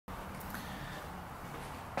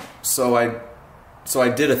So I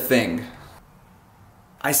did a thing.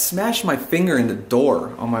 I smashed my finger in the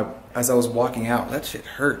door as I was walking out. That shit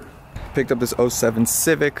hurt. Picked up this 07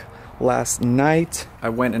 Civic last night. I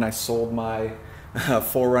went and I sold my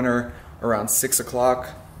 4Runner around 6 o'clock,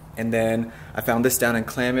 and then I found this down in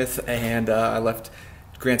Klamath, and I left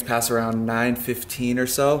Grants Pass around 9:15 or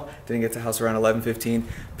so. Didn't get to the house around 11:15.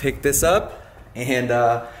 Picked this up, and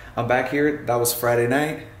I'm back here. That was Friday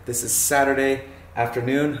night. This is Saturday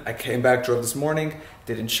afternoon. I came back, drove this morning,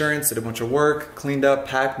 did insurance, did a bunch of work, cleaned up,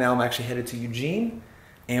 packed. Now I'm actually headed to Eugene,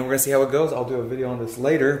 and we're gonna see how it goes. I'll do a video on this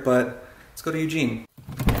later, but let's go to Eugene.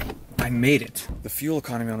 I made it. The fuel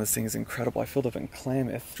economy on this thing is incredible. I filled up in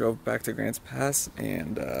Klamath, drove back to Grants Pass,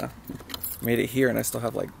 and made it here, and I still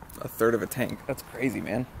have like a third of a tank. That's crazy,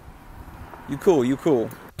 man. You cool, you cool.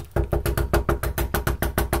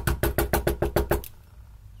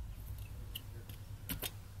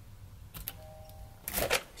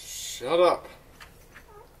 Shut up.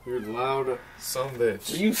 You loud son of a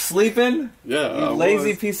bitch. Are you sleeping? Yeah, you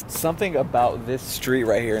lazy piece. Something about this street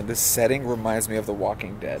right here and this setting reminds me of The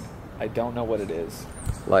Walking Dead. I don't know what it is.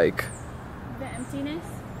 Like, the emptiness?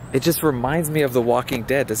 It just reminds me of The Walking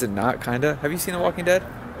Dead. Does it not, kinda? Have you seen The Walking Dead?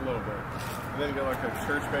 A little bit. And then you got like a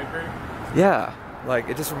church bakery? Yeah, like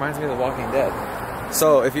it just reminds me of The Walking Dead.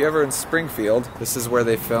 So if you're ever in Springfield, this is where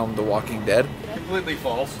they filmed The Walking Dead. Completely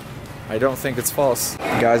false. I don't think it's false.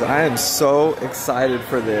 Guys, I am so excited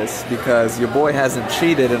for this because your boy hasn't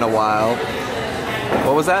cheated in a while.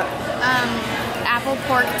 What was that? Apple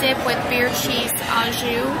pork dip with beer cheese au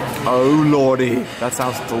jus. Oh lordy, that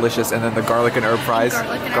sounds delicious. And then the garlic and herb fries.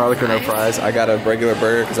 Garlic and herb fries. I got a regular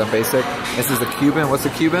burger because I'm basic. This is the Cuban. What's the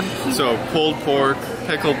Cuban? So pulled pork,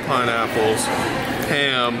 pickled pineapples,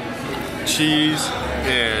 ham, cheese,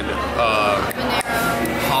 and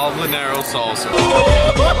habanero salsa.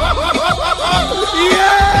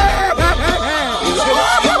 Yeah!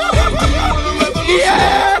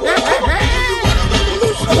 Yeah!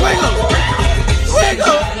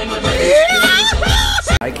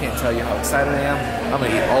 I can't tell you how excited I am. I'm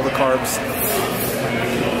gonna eat all the carbs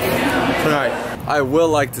tonight. I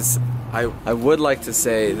would like to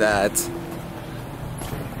say that.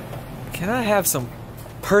 Can I have some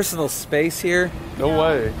personal space here? No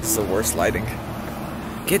way. This is the worst lighting.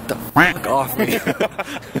 Get the fuck off me.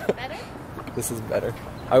 Better? This is better.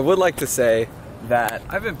 I would like to say that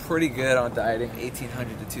I've been pretty good on dieting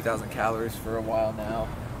 1,800 to 2,000 calories for a while now,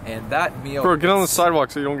 and that meal. Bro, get on the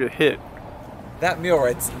sidewalk so you don't get hit. That meal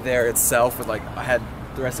right there itself, with like I had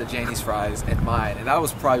the rest of Janie's fries and mine, and that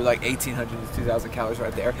was probably like 1,800 to 2,000 calories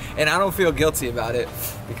right there. And I don't feel guilty about it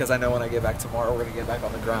because I know when I get back tomorrow, we're gonna get back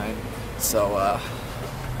on the grind. So,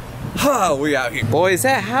 we out here. Boy, is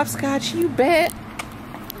that hopscotch? You bet.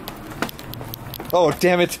 Oh,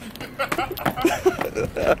 damn it.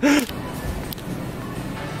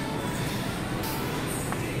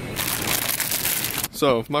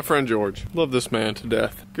 So, my friend George, love this man to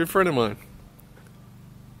death. Good friend of mine.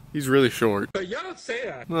 He's really short. But y'all don't say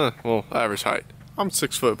that. Well, average height. I'm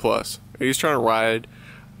 6 foot plus. And he's trying to ride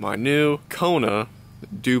my new Kona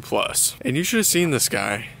Duplus. And you should have seen this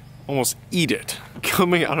guy almost eat it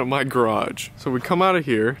coming out of my garage. So we come out of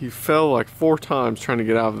here, he fell like 4 times trying to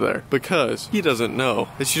get out of there because he doesn't know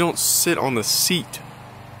that you don't sit on the seat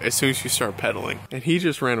as soon as you start pedaling. And he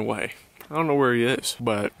just ran away. I don't know where he is,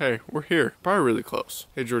 but hey, we're here. Probably really close.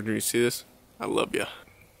 Hey Jordan, you see this? I love you.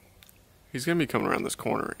 He's gonna be coming around this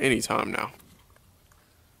corner anytime now.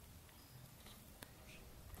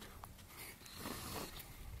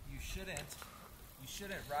 You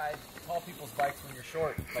shouldn't ride tall people's bikes when you're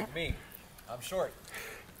short, like me. I'm short.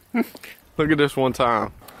 Look at this one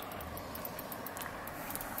time.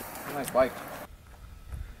 Nice bike.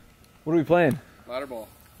 What are we playing? Ladder ball.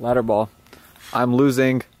 Ladder ball. I'm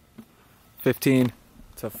losing 15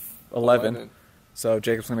 to 11. So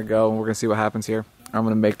Jacob's gonna go and we're gonna see what happens here. I'm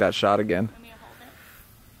gonna make that shot again.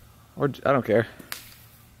 Or I don't care.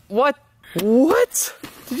 What? What?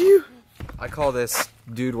 Did you? I call this,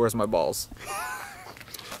 dude, where's my balls?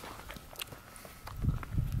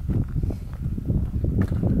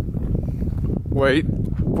 Wait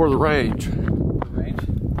for the range. The range?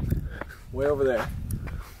 Way over there.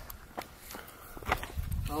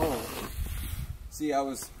 Oh. See, I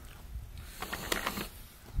was.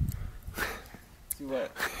 See what?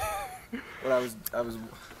 What I was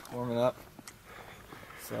warming up.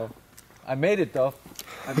 So, I made it though.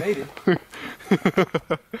 I made it.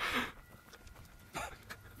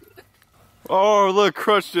 Oh, look,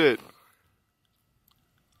 crushed it.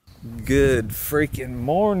 Good freaking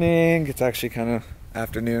morning. It's actually kind of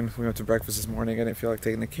afternoon. We went to breakfast this morning. I didn't feel like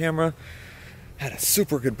taking the camera. Had a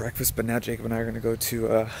super good breakfast, but now Jacob and I are gonna go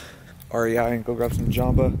to REI and go grab some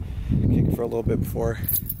Jamba, kick it for a little bit before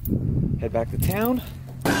head back to town.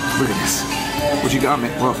 Look at this. What you got,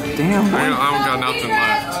 man? Well, damn. I don't got nothing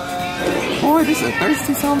left. Boy, this is a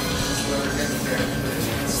thirsty song.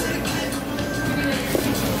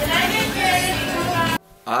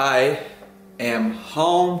 I am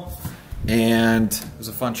home, and it was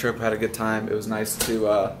a fun trip. I had a good time. It was nice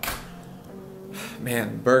to,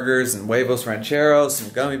 man, burgers and huevos rancheros, some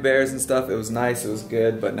gummy bears and stuff. It was nice. It was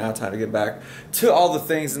good. But now time to get back to all the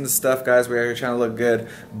things and the stuff, guys. We're here trying to look good,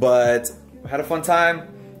 but had a fun time.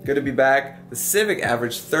 Good to be back. The Civic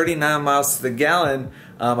averaged 39 miles to the gallon.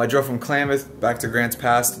 I drove from Klamath back to Grants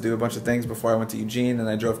Pass to do a bunch of things before I went to Eugene, and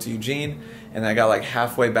I drove to Eugene, and I got like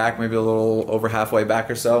halfway back, maybe a little over halfway back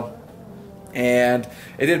or so. And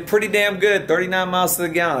it did pretty damn good, 39 miles to the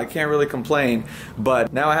gallon. I can't really complain.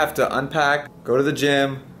 But now I have to unpack, go to the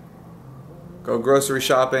gym, go grocery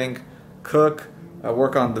shopping, cook,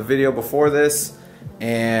 work on the video before this,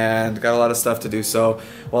 and got a lot of stuff to do. So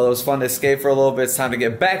while it was fun to escape for a little bit, it's time to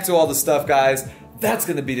get back to all the stuff, guys. That's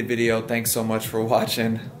gonna be the video. Thanks so much for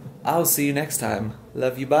watching. I'll see you next time.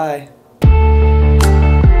 Love you, bye.